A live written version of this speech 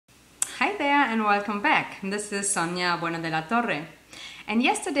Hi there and welcome back. This is Sonia, Bueno de la Torre. And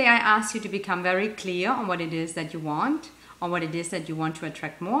yesterday I asked you to become very clear on what it is that you want, or what it is that you want to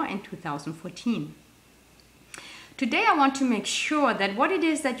attract more in 2014. Today I want to make sure that what it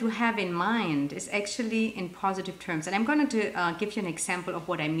is that you have in mind is actually in positive terms. And I'm going to give you an example of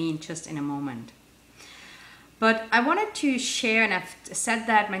what I mean just in a moment. But I wanted to share, and I've said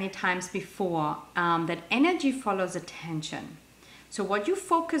that many times before, that energy follows attention. So what you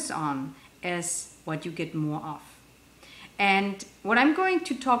focus on is what you get more of. And what I'm going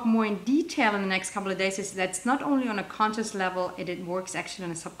to talk more in detail in the next couple of days is that's not only on a conscious level, it works actually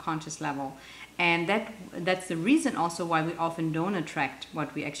on a subconscious level. And that's the reason also why we often don't attract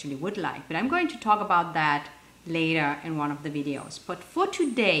what we actually would like. But I'm going to talk about that later in one of the videos. But for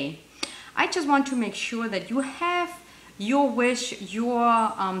today, I just want to make sure that you have your wish,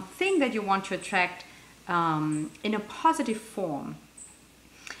 your thing that you want to attract in a positive form.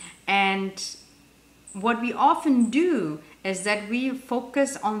 And what we often do is that we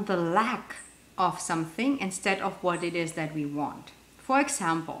focus on the lack of something instead of what it is that we want. For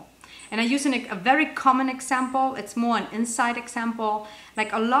example, and I use a very common example, it's more an inside example,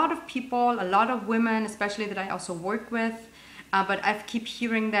 like a lot of people, a lot of women, especially that I also work with, but I keep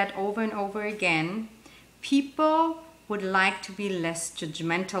hearing that over and over again, people would like to be less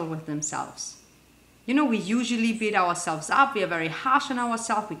judgmental with themselves. You know, we usually beat ourselves up, we are very harsh on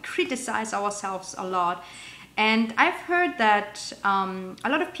ourselves, we criticize ourselves a lot. And I've heard that a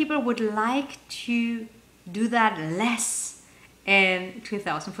lot of people would like to do that less in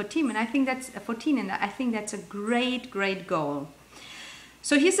 2014. And I think that's a great goal.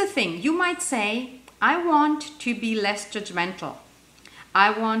 So here's the thing, you might say, I want to be less judgmental.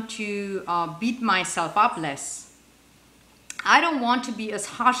 I want to beat myself up less. I don't want to be as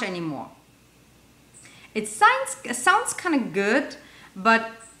harsh anymore. It sounds kind of good,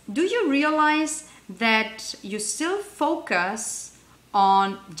 but do you realize that you still focus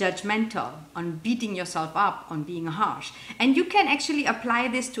on judgmental, on beating yourself up, on being harsh? And you can actually apply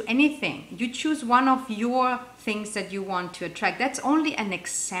this to anything. You choose one of your things that you want to attract. That's only an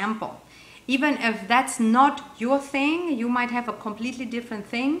example. Even if that's not your thing, you might have a completely different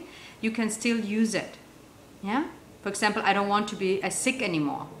thing, you can still use it. Yeah? For example, I don't want to be as sick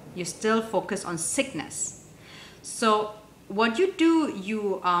anymore. You still focus on sickness. So what you do,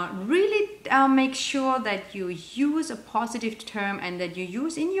 you really make sure that you use a positive term and that you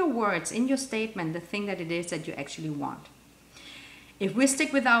use in your words, in your statement, the thing that it is that you actually want. If we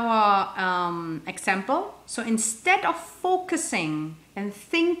stick with our example, so instead of focusing and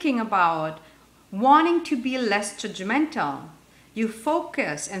thinking about wanting to be less judgmental, you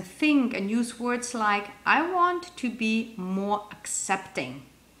focus and think and use words like, I want to be more accepting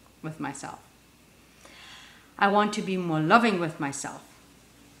with myself. I want to be more loving with myself.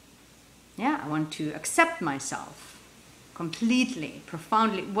 Yeah, I want to accept myself completely,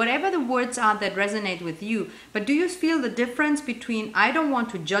 profoundly, whatever the words are that resonate with you. But do you feel the difference between I don't want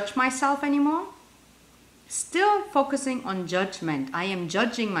to judge myself anymore? Still focusing on judgment. I am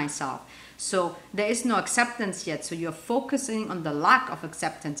judging myself. So there is no acceptance yet. So you're focusing on the lack of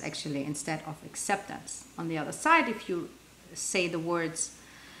acceptance actually instead of acceptance. On the other side, if you say the words,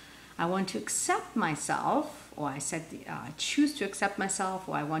 I want to accept myself, or I choose to accept myself,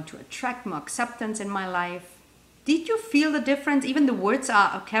 or I want to attract more acceptance in my life. Did you feel the difference? Even the words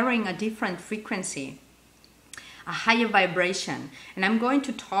are carrying a different frequency, a higher vibration. And I'm going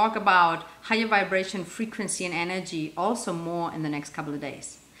to talk about higher vibration, frequency, and energy also more in the next couple of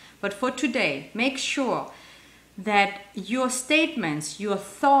days. But for today, make sure that your statements, your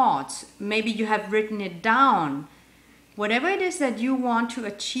thoughts, maybe you have written it down, whatever it is that you want to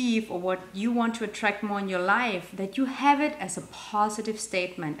achieve or what you want to attract more in your life, that you have it as a positive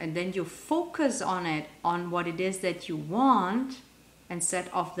statement and then you focus on it, on what it is that you want instead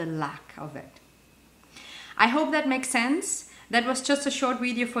of the lack of it. I hope that makes sense. That was just a short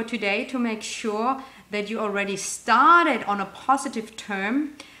video for today to make sure that you already started on a positive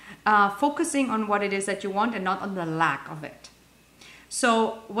term, focusing on what it is that you want and not on the lack of it.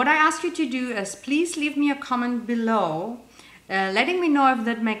 So what I ask you to do is please leave me a comment below, letting me know if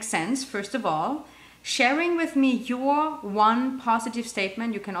that makes sense, first of all, sharing with me your one positive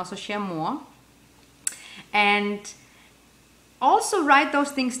statement. You can also share more. And also write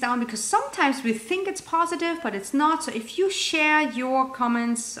those things down because sometimes we think it's positive, but it's not. So if you share your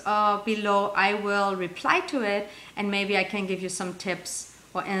comments below, I will reply to it and maybe I can give you some tips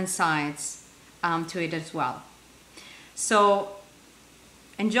or insights to it as well. So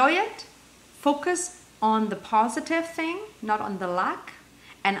enjoy it, focus on the positive thing, not on the lack,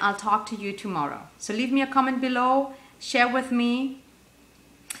 and I'll talk to you tomorrow. So leave me a comment below, share with me,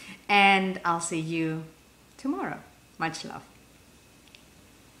 and I'll see you tomorrow. Much love.